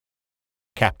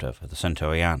captive of the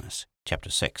Centurianus,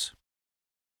 Chapter 6.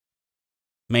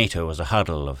 Mato was a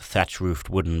huddle of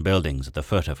thatch-roofed wooden buildings at the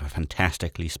foot of a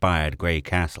fantastically spired grey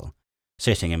castle,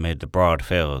 sitting amid the broad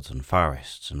fields and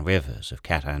forests and rivers of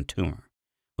Catan Tumor,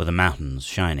 with the mountains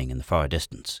shining in the far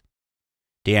distance.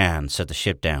 Diane set the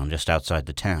ship down just outside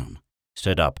the town,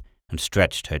 stood up, and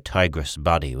stretched her tigress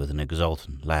body with an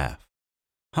exultant laugh.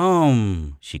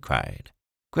 "Home!" she cried.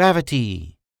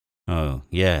 "Gravity!" "Oh,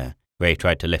 yeah." Ray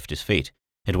tried to lift his feet.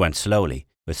 It went slowly,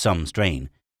 with some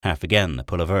strain, half again the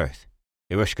pull of earth.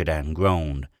 Irushkadan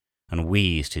groaned and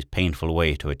wheezed his painful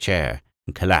way to a chair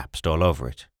and collapsed all over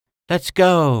it. "Let's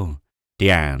go!"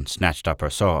 Diane snatched up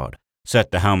her sword, set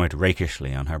the helmet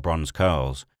rakishly on her bronze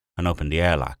curls, and opened the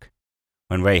airlock.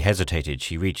 When Ray hesitated,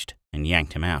 she reached and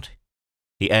yanked him out.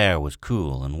 The air was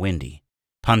cool and windy,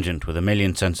 pungent with a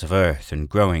million scents of earth and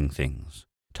growing things,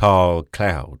 tall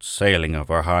clouds sailing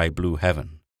over high blue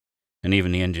heaven. And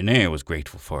even the engineer was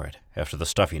grateful for it, after the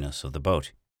stuffiness of the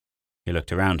boat. He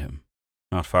looked around him.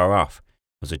 Not far off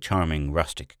was a charming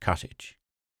rustic cottage.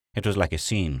 It was like a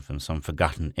scene from some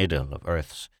forgotten idyll of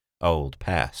Earth's old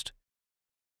past.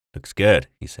 "Looks good,"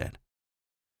 he said.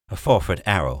 A 4-foot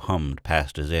arrow hummed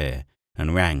past his ear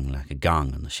and rang like a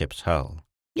gong in the ship's hull.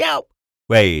 "Yow!"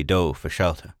 Ray dove for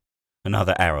shelter.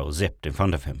 Another arrow zipped in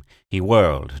front of him. He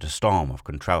whirled at a storm of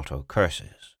contralto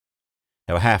curses.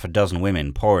 There were half a dozen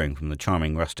women pouring from the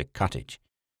charming rustic cottage,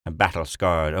 a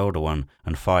battle-scarred older one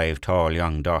and 5 tall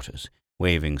young daughters,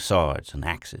 waving swords and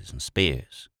axes and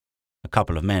spears. A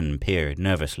couple of men peered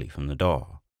nervously from the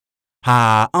door.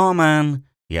 "Ha, Omen!"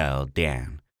 yelled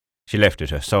Diane. She lifted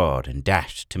her sword and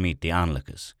dashed to meet the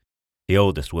onlookers. The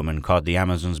oldest woman caught the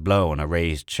Amazon's blow on a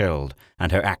raised shield,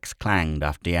 and her axe clanged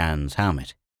off Diane's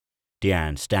helmet.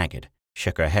 Diane staggered,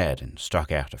 shook her head, and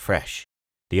struck out afresh.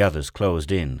 The others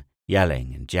closed in,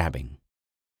 yelling and jabbing.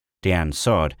 Diane's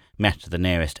sword met the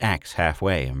nearest axe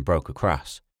halfway and broke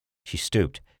across. She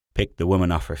stooped, picked the woman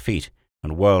off her feet,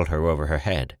 and whirled her over her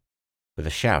head. With a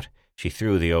shout, she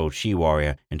threw the old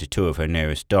she-warrior into 2 of her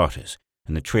nearest daughters,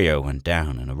 and the trio went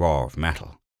down in a roar of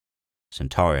metal.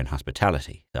 Centaurian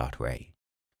hospitality, thought Ray.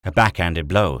 A backhanded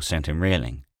blow sent him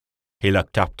reeling. He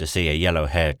looked up to see a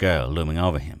yellow-haired girl looming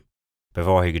over him.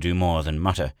 Before he could do more than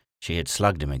mutter, she had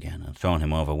slugged him again and thrown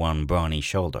him over one brawny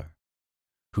shoulder.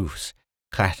 Hoofs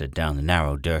clattered down the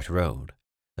narrow dirt road.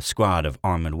 A squad of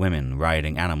armored women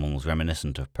riding animals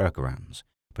reminiscent of Percherons,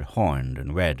 but horned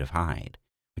and red of hide,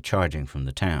 were charging from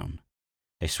the town.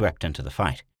 They swept into the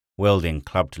fight, wielding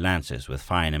clubbed lances with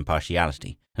fine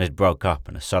impartiality, and it broke up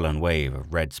in a sullen wave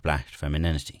of red-splashed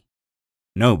femininity.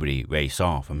 Nobody, Ray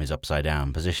saw from his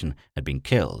upside-down position, had been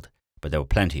killed, but there were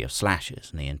plenty of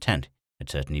slashes, and the intent had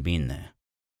certainly been there.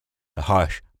 The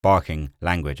harsh, barking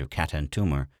language of Catan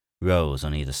Tumor rose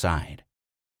on either side.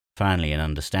 Finally, an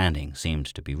understanding seemed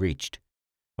to be reached.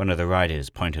 One of the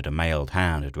riders pointed a mailed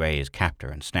hand at Ray's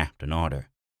captor and snapped an order.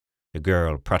 The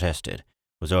girl protested,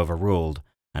 was overruled,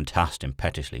 and tossed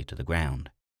impetuously to the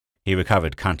ground. He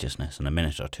recovered consciousness in a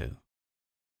minute or 2.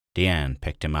 Diane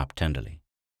picked him up tenderly.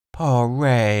 "Poor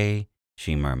Ray,"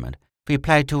 she murmured. "We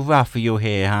played too rough for you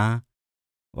here, huh?"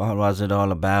 "What was it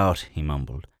all about?" he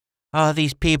mumbled. "Oh,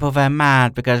 these people were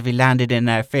mad because we landed in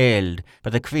their field,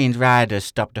 but the Queen's riders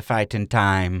stopped the fight in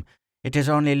time. It is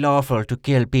only lawful to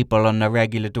kill people on the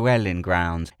regular dwelling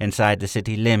grounds inside the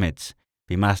city limits.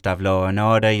 We must have law and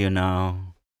order, you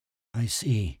know." "I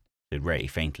see," said Ray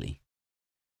faintly.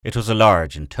 It was a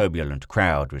large and turbulent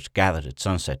crowd which gathered at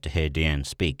sunset to hear Diane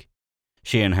speak.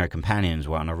 She and her companions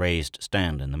were on a raised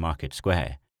stand in the market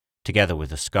square, together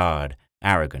with the scarred,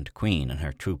 arrogant queen and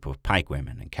her troop of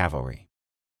pikewomen and cavalry.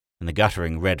 In the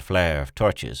guttering red flare of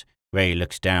torches, Ray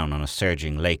looked down on a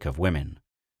surging lake of women,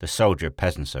 the soldier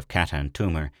peasants of Catan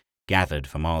Tumor, gathered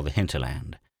from all the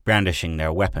hinterland, brandishing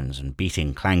their weapons and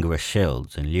beating clangorous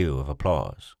shields in lieu of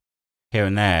applause. Here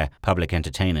and there, public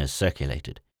entertainers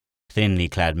circulated, thinly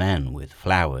clad men with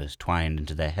flowers twined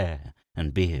into their hair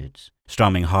and beards,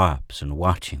 strumming harps and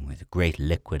watching with great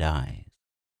liquid eyes.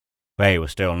 Ray was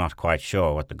still not quite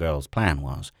sure what the girl's plan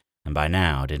was, and by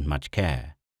now didn't much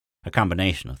care. A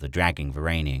combination of the dragging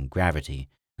Varanian gravity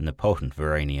and the potent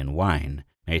Varanian wine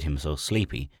made him so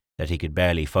sleepy that he could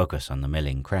barely focus on the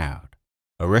milling crowd.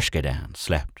 Irushkadan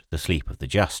slept the sleep of the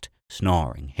just,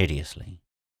 snoring hideously.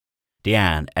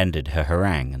 Diane ended her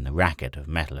harangue, and the racket of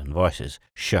metal and voices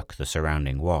shook the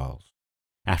surrounding walls.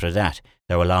 After that,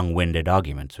 there were long-winded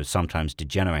arguments which sometimes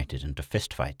degenerated into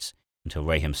fistfights, until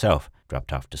Ray himself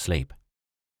dropped off to sleep.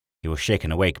 He was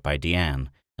shaken awake by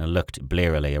Diane and looked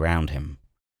blearily around him.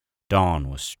 Dawn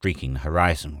was streaking the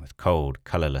horizon with cold,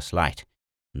 colourless light,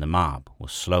 and the mob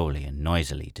was slowly and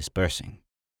noisily dispersing.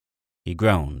 He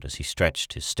groaned as he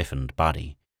stretched his stiffened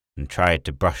body and tried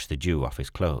to brush the dew off his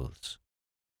clothes.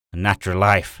 "A natural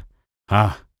life,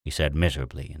 huh?" he said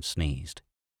miserably and sneezed.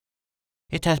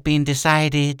 "It has been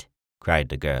decided," cried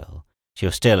the girl. She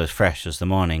was still as fresh as the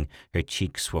morning, her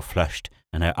cheeks were flushed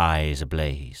and her eyes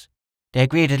ablaze. "They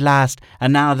agreed at last,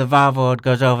 and now the Varvord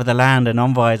goes over the land and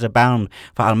envoys are bound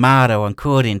for Almaro and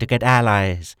Kurin to get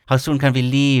allies. How soon can we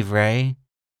leave, Ray?"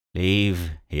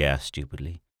 "Leave?" he asked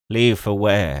stupidly. "Leave for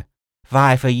where?"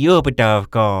 "Why, for Jupiter,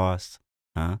 of course."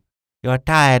 "Huh?" "You're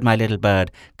tired, my little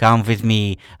bird. Come with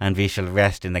me, and we shall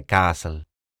rest in the castle."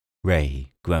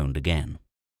 Ray groaned again.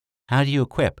 How do you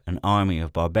equip an army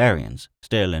of barbarians,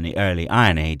 still in the early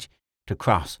Iron Age, to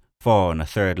cross 4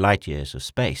 1/3 light years of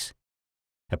space?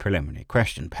 A preliminary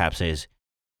question, perhaps, is,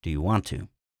 do you want to?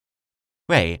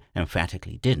 Ray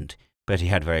emphatically didn't, but he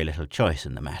had very little choice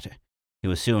in the matter. He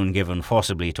was soon given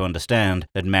forcibly to understand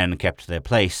that men kept their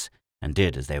place and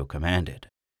did as they were commanded.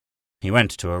 He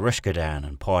went to Arushkadan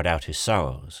and poured out his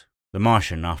sorrows. The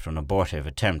Martian, after an abortive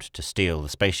attempt to steal the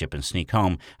spaceship and sneak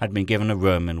home, had been given a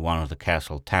room in one of the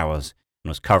castle towers and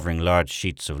was covering large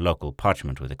sheets of local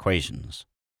parchment with equations.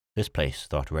 This place,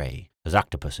 thought Ray, has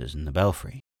octopuses in the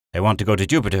belfry. "They want to go to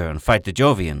Jupiter and fight the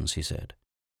Jovians," he said.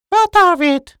 "What of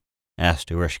it?" asked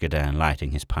Arushkadan,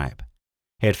 lighting his pipe.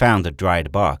 He had found that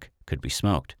dried bark could be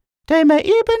smoked. "They may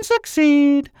even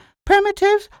succeed.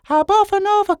 Primitives have often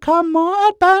overcome more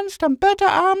advanced and better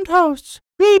armed hosts.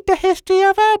 Read the history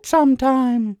of Earth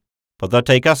sometime." "But they'll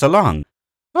take us along."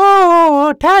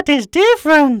 "Oh, that is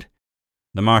different."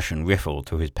 The Martian riffled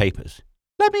through his papers.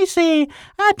 "Let me see.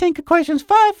 I think equations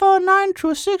 549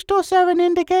 through 627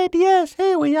 indicate yes,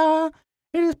 here we are.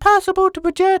 It is possible to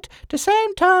project the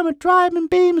same time of driving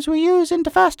beams we use in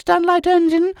the faster-than-light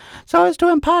engine so as to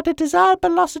impart a desired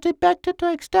velocity vector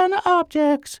to external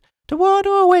objects, toward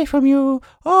or away from you.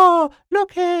 Oh,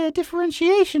 look here,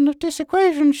 differentiation of this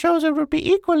equation shows it would be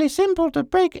equally simple to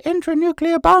break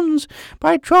intranuclear bonds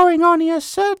by throwing only a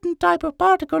certain type of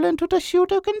particle into the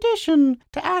shooter condition.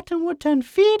 The atom would then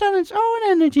feed on its own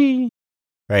energy."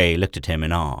 Ray looked at him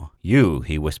in awe. "You,"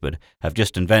 he whispered, "have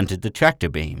just invented the tractor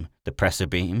beam, the pressor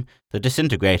beam, the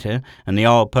disintegrator, and the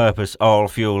all-purpose,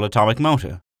 all-fuel atomic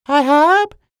motor." "I have?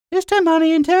 Is there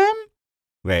money in them?"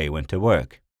 Ray went to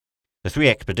work. The 3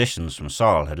 expeditions from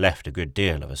Sol had left a good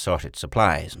deal of assorted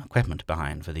supplies and equipment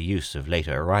behind for the use of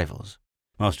later arrivals.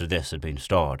 Most of this had been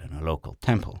stored in a local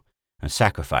temple, and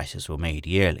sacrifices were made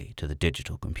yearly to the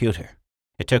digital computer.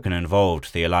 It took an involved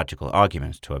theological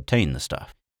argument to obtain the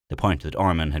stuff. The point that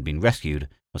Orman had been rescued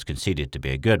was conceded to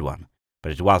be a good one,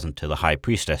 but it wasn't till the High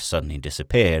Priestess suddenly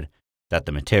disappeared that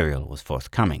the material was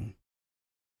forthcoming.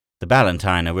 The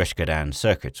Ballantine Arushkadan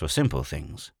circuits were simple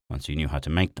things, once you knew how to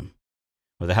make them.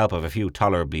 With the help of a few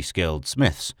tolerably skilled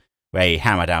smiths, Ray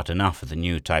hammered out enough of the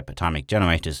new type atomic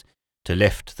generators to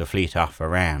lift the fleet off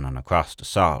Varan and across to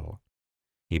Sol.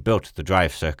 He built the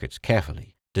drive circuits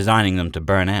carefully, designing them to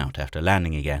burn out after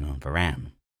landing again on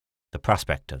Varan. The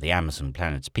prospect of the Amazon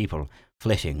planet's people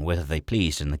flitting whither they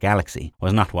pleased in the galaxy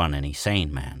was not one any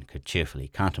sane man could cheerfully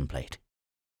contemplate.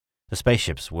 The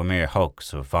spaceships were mere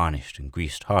hulks of varnished and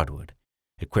greased hardwood,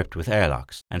 equipped with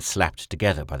airlocks and slapped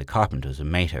together by the carpenters of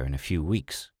Mater in a few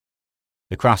weeks.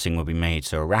 The crossing would be made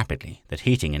so rapidly that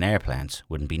heating in air plants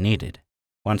wouldn't be needed.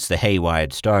 Once the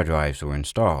hay-wide star drives were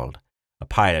installed, a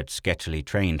pilot sketchily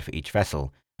trained for each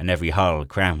vessel, and every hull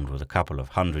crammed with a couple of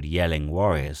 100 yelling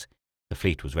warriors, the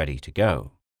fleet was ready to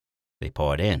go. They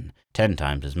poured in, 10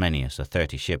 times as many as the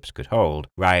 30 ships could hold,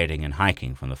 riding and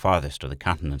hiking from the farthest of the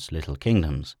continent's little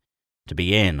kingdoms, to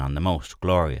be in on the most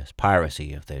glorious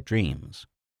piracy of their dreams.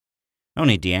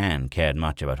 Only Deanne cared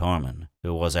much about Orman,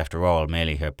 who was after all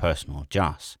merely her personal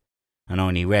Joss, and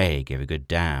only Ray gave a good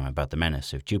damn about the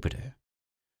menace of Jupiter.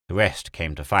 The rest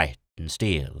came to fight and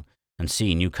steal and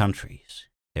see new countries.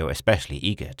 They were especially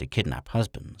eager to kidnap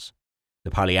husbands.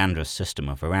 The polyandrous system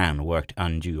of Varan worked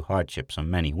undue hardships on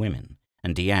many women,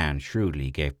 and Deanne shrewdly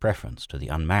gave preference to the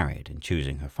unmarried in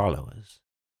choosing her followers.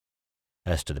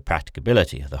 As to the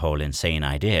practicability of the whole insane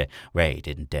idea, Ray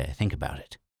didn't dare think about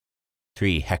it.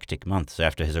 3 hectic months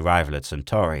after his arrival at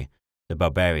Centauri, the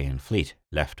barbarian fleet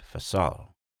left for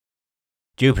Sol.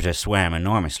 Jupiter swam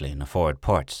enormously in the forward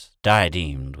ports,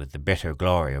 diademed with the bitter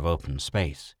glory of open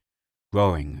space,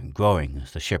 growing and growing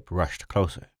as the ship rushed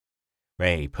closer.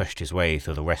 Ray pushed his way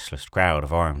through the restless crowd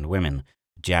of armed women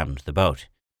that jammed the boat.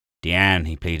 "Deanne,"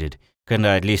 he pleaded, "couldn't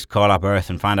I at least call up Earth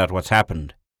and find out what's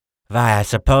happened?" "Why, I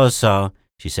suppose so,"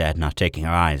 she said, not taking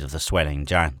her eyes off the swelling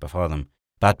giant before them.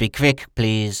 "But be quick,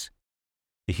 please."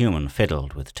 The human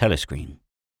fiddled with the telescreen.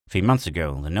 3 months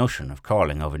ago, the notion of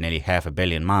calling over nearly 500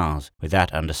 million miles with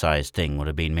that undersized thing would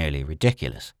have been merely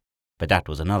ridiculous. but that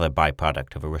was another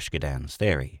byproduct of Arushkadan's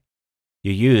theory.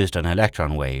 You used an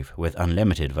electron wave with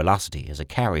unlimited velocity as a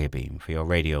carrier beam for your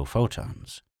radio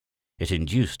photons. It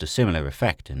induced a similar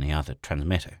effect in the other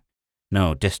transmitter.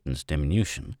 No distance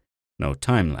diminution, no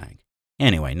time lag.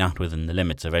 Anyway, not within the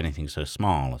limits of anything so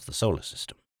small as the solar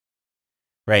system.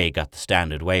 Ray got the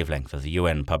standard wavelength of the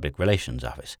UN Public Relations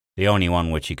Office, the only one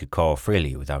which he could call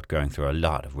freely without going through a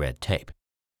lot of red tape.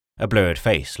 A blurred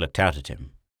face looked out at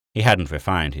him. He hadn't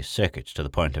refined his circuits to the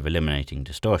point of eliminating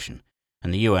distortion,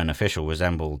 and the UN official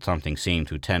resembled something seen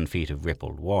through 10 feet of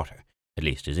rippled water. At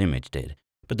least his image did,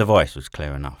 but the voice was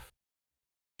clear enough.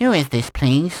 Who is this,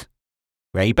 please?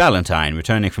 Ray Ballantyne,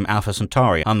 returning from Alpha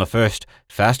Centauri on the first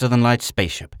faster-than-light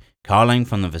spaceship, calling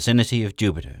from the vicinity of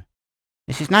Jupiter.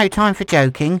 This is no time for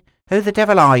joking. Who the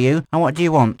devil are you, and what do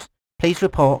you want? Please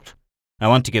report. I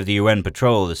want to give the UN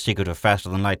patrol the secret of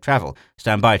faster-than-light travel.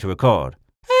 Stand by to record.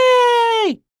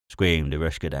 Hey! Screamed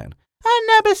Arushkadan. I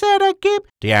never said I'd give...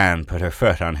 Diane put her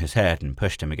foot on his head and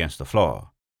pushed him against the floor.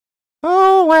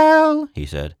 Oh, well, he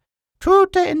said. Through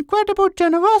the incredible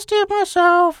generosity of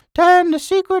myself, then the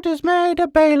secret is made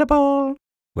available.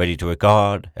 Ready to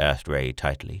record? Asked Ray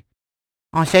tightly.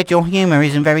 I said your humour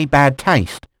is in very bad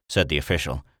taste, said the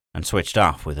official, and switched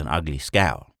off with an ugly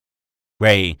scowl.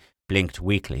 Ray blinked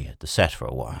weakly at the set for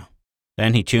a while.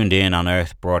 Then he tuned in on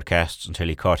Earth broadcasts until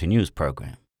he caught a news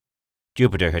program.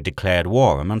 Jupiter had declared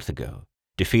war a month ago,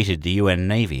 defeated the UN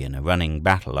Navy in a running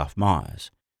battle off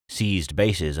Mars, seized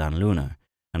bases on Luna,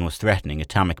 and was threatening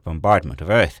atomic bombardment of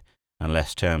Earth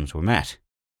unless terms were met.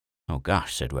 Oh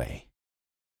gosh, said Ray.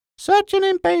 Such an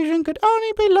invasion could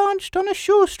only be launched on a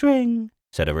shoestring,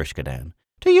 said Arushkadan.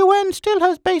 The UN still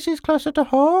has bases closer to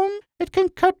home. It can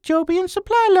cut Jovian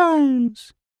supply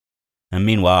lines. And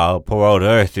meanwhile, poor old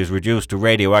Earth is reduced to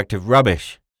radioactive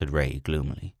rubbish, said Ray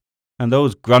gloomily. And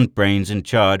those grunt brains in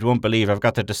charge won't believe I've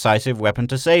got the decisive weapon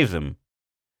to save them.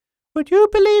 Would you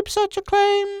believe such a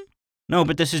claim? No,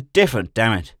 but this is different,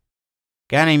 damn it.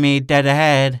 Ganymede dead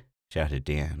ahead, shouted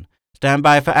Diane. Stand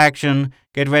by for action.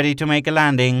 Get ready to make a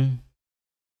landing.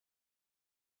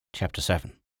 Chapter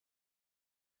 7.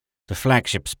 The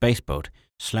flagship spaceboat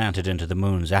slanted into the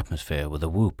moon's atmosphere with a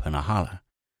whoop and a holler,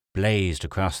 blazed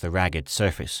across the ragged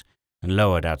surface, and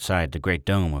lowered outside the great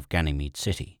dome of Ganymede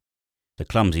City. The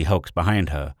clumsy hulks behind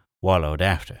her wallowed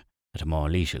after at a more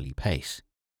leisurely pace.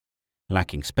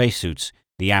 Lacking spacesuits,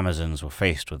 the Amazons were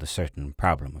faced with a certain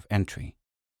problem of entry.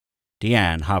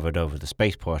 Diane hovered over the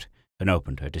spaceport and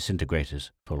opened her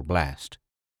disintegrators full blast.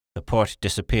 The port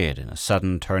disappeared in a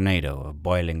sudden tornado of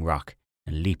boiling rock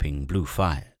and leaping blue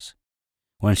fires.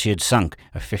 When she had sunk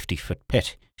a 50-foot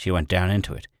pit, she went down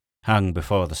into it, hung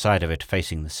before the side of it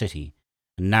facing the city,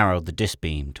 and narrowed the disc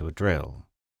beam to a drill.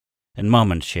 In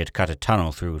moments she had cut a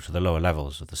tunnel through to the lower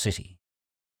levels of the city.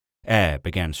 Air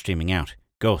began streaming out,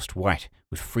 ghost white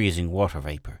with freezing water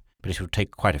vapor, but it would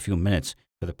take quite a few minutes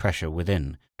for the pressure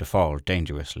within to fall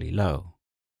dangerously low.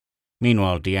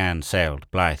 Meanwhile, Diane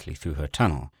sailed blithely through her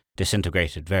tunnel,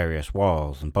 disintegrated various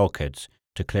walls and bulkheads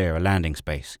to clear a landing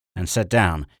space, and sat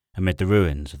down amid the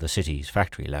ruins of the city's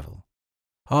factory level.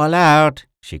 "All out!"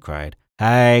 she cried.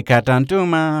 "Hi,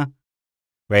 Katantuma!"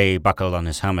 Ray buckled on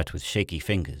his helmet with shaky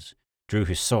fingers, drew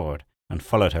his sword, and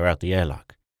followed her out the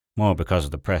airlock, more because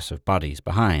of the press of bodies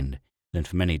behind than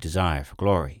from any desire for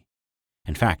glory.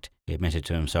 In fact, he admitted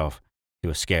to himself, he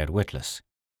was scared witless.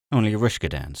 Only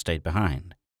Arushkadan stayed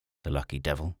behind, the lucky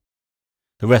devil.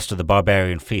 The rest of the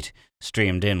barbarian fleet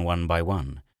streamed in one by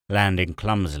one, landing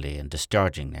clumsily and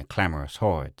discharging their clamorous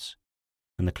hordes.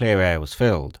 When the clear air was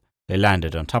filled, they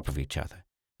landed on top of each other,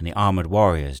 and the armored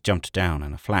warriors jumped down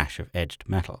in a flash of edged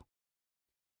metal.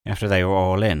 After they were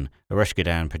all in,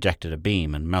 Arushkadan projected a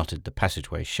beam and melted the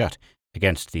passageway shut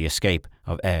against the escape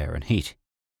of air and heat.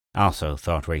 Also,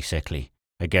 thought Ray sickly,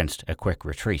 against a quick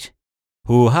retreat.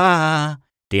 Hoo-ha!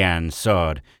 Diane's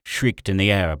sword shrieked in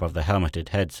the air above the helmeted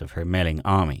heads of her mailing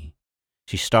army.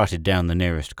 She started down the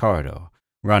nearest corridor,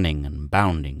 running and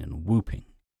bounding and whooping.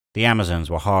 The Amazons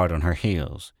were hard on her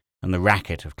heels, and the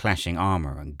racket of clashing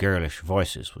armor and girlish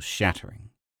voices was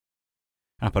shattering.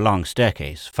 Up a long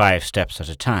staircase, 5 steps at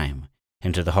a time,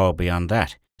 into the hall beyond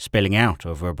that, spilling out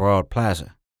over a broad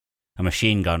plaza. A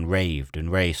machine gun raved,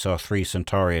 and Ray saw 3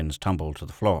 Centaurians tumble to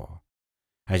the floor.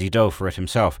 As he dove for it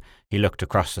himself, he looked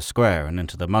across the square and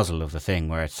into the muzzle of the thing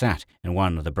where it sat in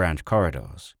one of the branch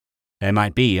corridors. There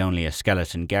might be only a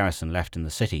skeleton garrison left in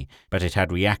the city, but it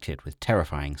had reacted with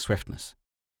terrifying swiftness.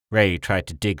 Ray tried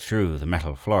to dig through the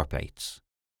metal floor plates.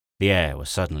 The air was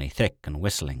suddenly thick and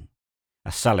whistling.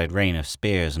 A solid rain of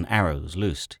spears and arrows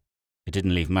loosed. It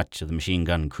didn't leave much of the machine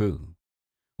gun crew.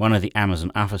 One of the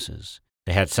Amazon officers,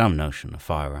 they had some notion of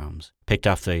firearms, picked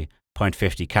off the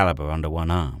 .50 caliber under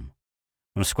one arm.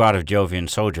 When a squad of Jovian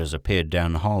soldiers appeared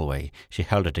down the hallway, she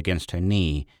held it against her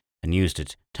knee and used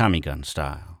it Tommy gun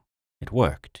style. It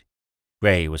worked.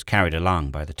 Ray was carried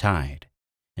along by the tide.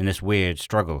 In this weird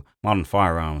struggle, modern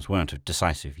firearms weren't of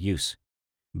decisive use.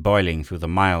 Boiling through the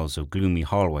miles of gloomy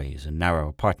hallways and narrow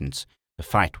apartments, the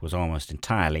fight was almost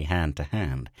entirely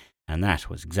hand-to-hand, and that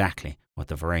was exactly what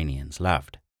the Varanians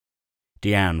loved.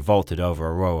 Diane vaulted over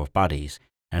a row of bodies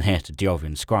and hit a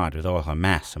Jovian squad with all her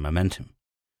mass and momentum.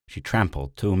 She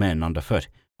trampled 2 men underfoot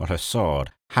while her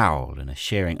sword howled in a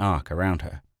shearing arc around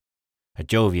her. A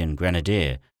Jovian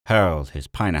grenadier hurled his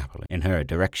pineapple in her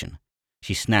direction.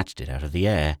 She snatched it out of the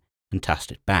air and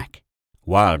tossed it back.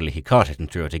 Wildly he caught it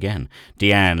and threw it again.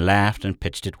 Diane laughed and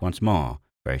pitched it once more,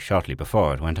 very shortly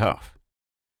before it went off.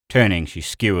 Turning, she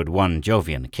skewered one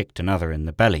Jovian, kicked another in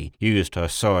the belly, used her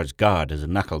sword's guard as a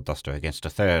knuckle-duster against a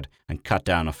third, and cut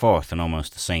down a fourth in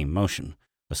almost the same motion.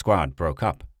 The squad broke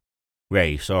up.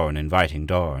 Ray saw an inviting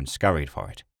door and scurried for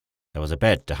it. There was a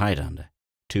bed to hide under.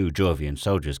 2 Jovian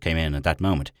soldiers came in at that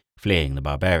moment, fleeing the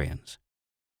barbarians.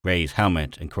 Ray's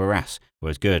helmet and cuirass were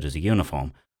as good as a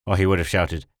uniform, or he would have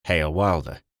shouted, "Hail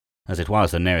Wilder!" As it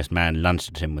was, the nearest man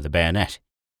lunged at him with a bayonet.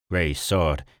 Ray's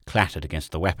sword clattered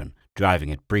against the weapon, driving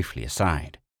it briefly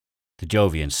aside. The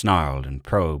Jovian snarled and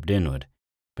probed inward,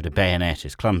 but a bayonet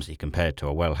is clumsy compared to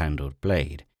a well-handled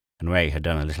blade, and Ray had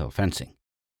done a little fencing.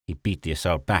 He beat the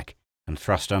assault back and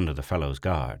thrust under the fellow's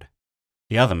guard.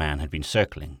 The other man had been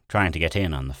circling, trying to get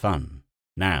in on the fun.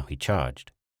 Now he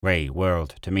charged. Ray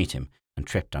whirled to meet him and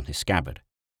tripped on his scabbard.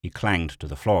 He clanged to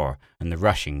the floor, and the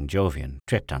rushing Jovian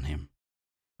tripped on him.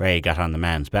 Ray got on the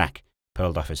man's back,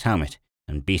 pulled off his helmet,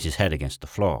 and beat his head against the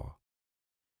floor.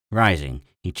 Rising,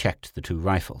 he checked the 2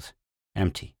 rifles.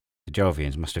 Empty. The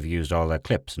Jovians must have used all their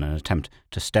clips in an attempt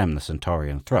to stem the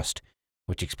Centaurian thrust,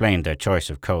 which explained their choice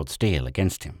of cold steel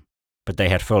against him. But they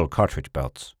had full cartridge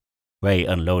belts. Ray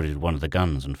unloaded one of the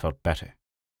guns and felt better.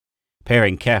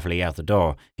 Peering carefully out the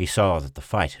door, he saw that the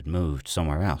fight had moved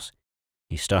somewhere else.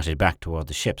 He started back toward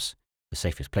the ships, the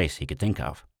safest place he could think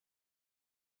of.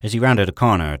 As he rounded a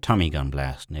corner, a Tommy gun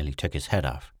blast nearly took his head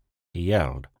off. He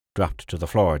yelled, dropped to the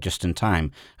floor just in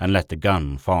time, and let the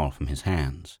gun fall from his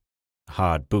hands. A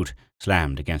hard boot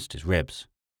slammed against his ribs.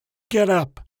 "Get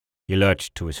up!" He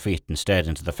lurched to his feet and stared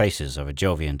into the faces of a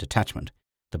Jovian detachment,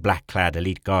 the black-clad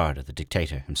elite guard of the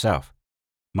dictator himself.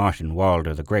 Martin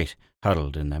Walder the Great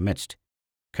huddled in their midst.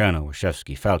 Colonel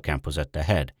Warshevsky Feldkamp was at their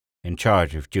head, in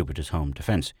charge of Jupiter's home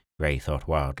defense, Ray thought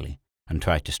wildly, and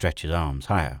tried to stretch his arms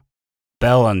higher.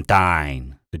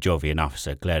 "Ballantine!" The Jovian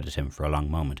officer glared at him for a long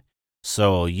moment.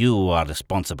 "So you are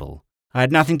responsible." "I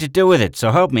had nothing to do with it,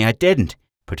 so help me, I didn't,"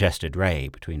 protested Ray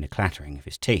between the clattering of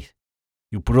his teeth.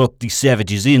 "You brought these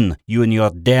savages in, you and your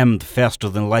damned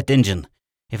faster-than-light engine.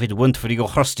 If it weren't for your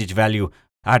hostage value,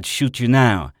 I'd shoot you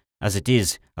now. As it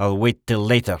is, I'll wait till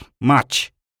later.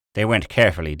 March!" They went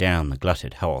carefully down the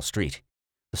glutted Hall Street.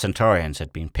 The Centaurians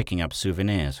had been picking up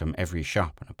souvenirs from every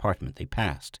shop and apartment they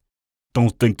passed.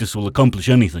 "Don't think this will accomplish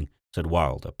anything," said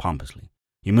Wilder pompously.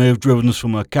 "You may have driven us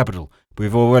from our capital, but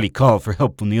we've already called for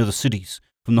help from the other cities,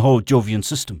 from the whole Jovian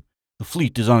system. The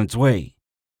fleet is on its way."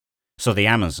 So the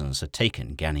Amazons had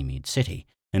taken Ganymede City,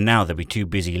 and now they'd be too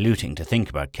busy looting to think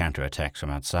about counterattacks from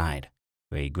outside.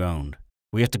 Ray groaned.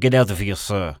 "We have to get out of here,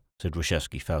 sir," said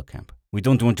Warshevsky Feldkamp. "We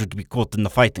don't want you to be caught in the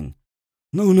fighting."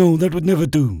 No, that would never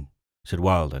do," said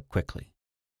Wilder quickly.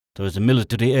 "There is a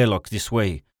military airlock this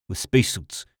way, with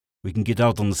spacesuits. We can get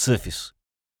out on the surface."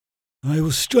 "I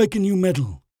will strike a new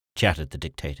medal," chattered the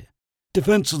dictator.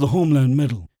 "Defense of the Homeland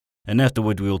Medal. And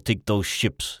afterward we will take those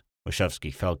ships."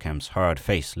 Warshevsky Feldkamp's hard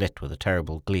face lit with a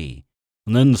terrible glee.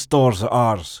 "And then the stores are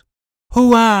ours."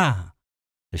 "Hooah!"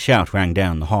 The shout rang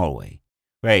down the hallway.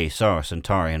 Ray saw a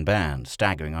Centaurian band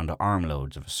staggering under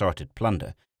armloads of assorted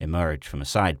plunder emerge from a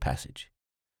side passage.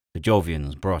 The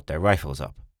Jovians brought their rifles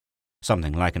up.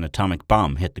 Something like an atomic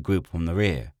bomb hit the group from the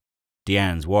rear.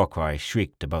 Diane's war cry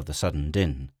shrieked above the sudden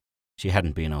din. She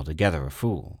hadn't been altogether a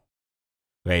fool.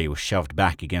 Ray was shoved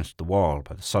back against the wall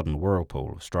by the sudden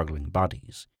whirlpool of struggling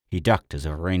bodies. He ducked as a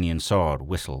Varanian sword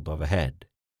whistled overhead.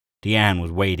 Diane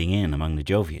was wading in among the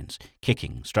Jovians,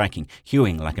 kicking, striking,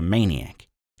 hewing like a maniac.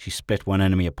 She split one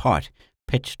enemy apart,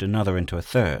 pitched another into a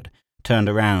third, turned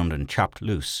around and chopped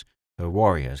loose. Her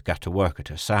warriors got to work at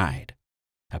her side.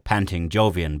 A panting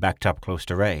Jovian backed up close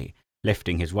to Ray,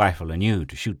 lifting his rifle anew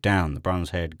to shoot down the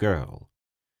bronze-haired girl.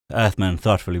 The Earthman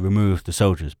thoughtfully removed the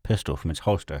soldier's pistol from its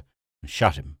holster and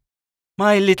shot him.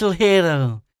 "My little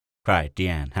hero!" cried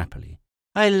Diane happily.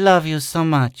 "I love you so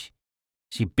much."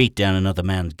 She beat down another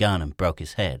man's gun and broke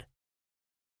his head.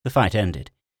 The fight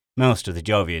ended. Most of the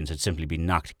Jovians had simply been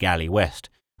knocked galley west,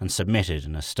 and submitted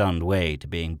in a stunned way to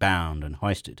being bound and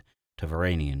hoisted to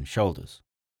Varanian's shoulders.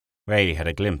 Ray had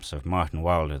a glimpse of Martin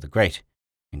Wilder the Great,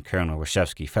 and Colonel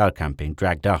Reshevsky Feldkamp being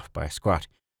dragged off by a squat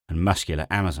and muscular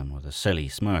Amazon with a silly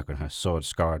smirk on her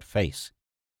sword-scarred face.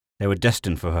 They were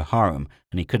destined for her harem,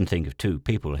 and he couldn't think of two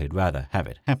people he'd rather have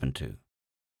it happen to.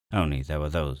 Only there were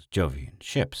those Jovian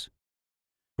ships.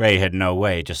 Ray had no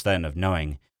way just then of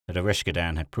knowing that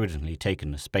Erishkidan had prudently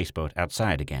taken the spaceboat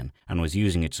outside again and was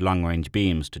using its long-range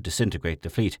beams to disintegrate the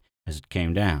fleet as it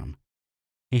came down.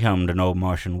 He hummed an old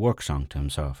Martian work song to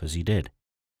himself as he did.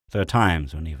 There are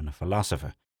times when even a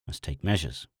philosopher must take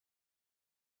measures.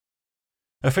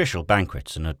 Official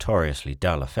banquets are notoriously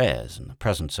dull affairs, and the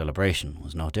present celebration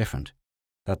was no different.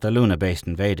 That the Luna-based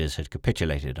invaders had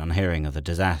capitulated on hearing of the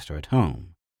disaster at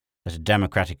home, that a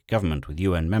democratic government with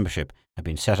UN membership had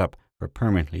been set up for a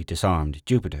permanently disarmed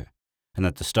Jupiter, and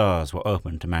that the stars were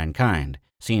open to mankind,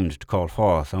 seemed to call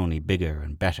forth only bigger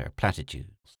and better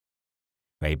platitudes.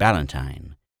 Ray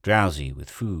Ballantyne, drowsy with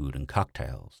food and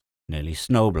cocktails, nearly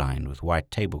snowblind with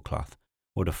white tablecloth,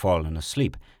 would have fallen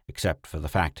asleep except for the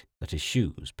fact that his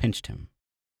shoes pinched him.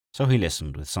 So he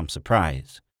listened with some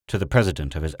surprise to the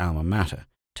president of his alma mater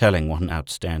telling what an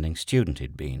outstanding student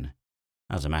he'd been.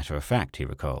 As a matter of fact, he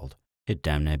recalled, he'd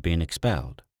damn near been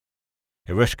expelled.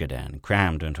 Erishkidan,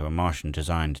 crammed into a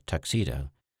Martian-designed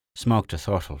tuxedo, smoked a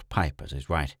thoughtful pipe at his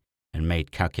right and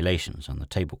made calculations on the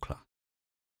tablecloth.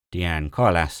 Deanne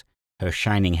Corlass, her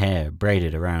shining hair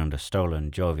braided around a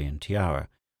stolen Jovian tiara,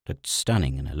 looked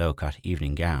stunning in a low-cut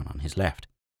evening gown on his left.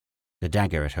 The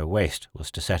dagger at her waist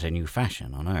was to set a new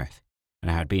fashion on Earth, and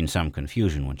there had been some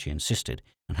confusion when she insisted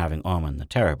on having Ormond the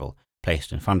Terrible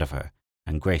placed in front of her,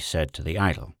 and Grace said to the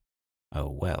idol, "Oh,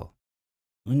 well."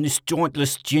 "In this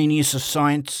jointless genius of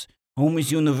science, whom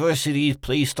is University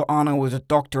pleased to honor with a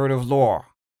doctorate of law?"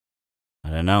 "I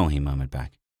don't know," he murmured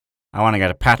back. "I want to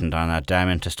get a patent on that damn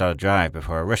interstellar drive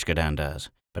before Erishkidan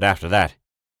does, but after that,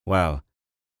 well..."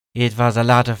 "It was a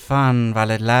lot of fun while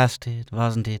it lasted,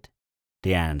 wasn't it?"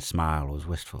 Deanne's smile was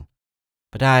wistful.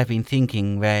 "But I've been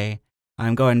thinking, Ray,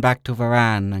 I'm going back to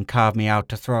Varan and carve me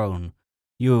out a throne.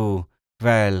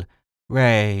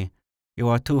 Ray, you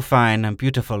are too fine and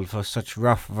beautiful for such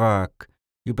rough work.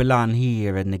 You belong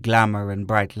here in the glamour and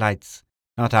bright lights,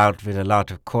 not out with a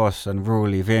lot of coarse and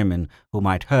unruly vermin who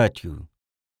might hurt you."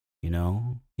 "You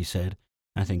know," he said,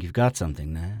 "I think you've got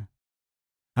something there."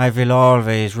 "I will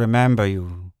always remember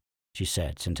you," she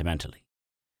said sentimentally.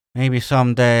 "Maybe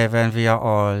someday when we are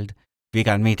old, we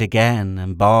can meet again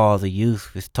and bore the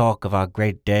youth with talk of our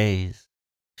great days."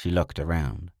 She looked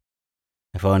around.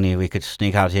 "If only we could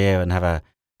sneak out here and have a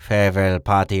farewell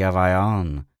party of our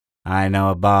own. I know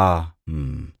a bar."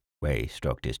 Ray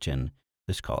stroked his chin.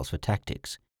 "This calls for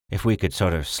tactics. If we could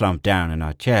sort of slump down in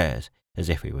our chairs, as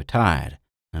if we were tired,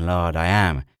 and Lord I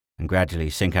am, and gradually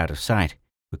sink out of sight,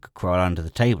 we could crawl under the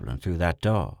table and through that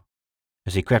door."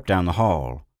 As he crept down the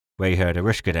hall, Ray heard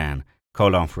Erishkidan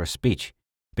call on for a speech,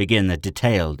 begin the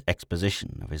detailed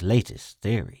exposition of his latest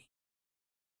theory.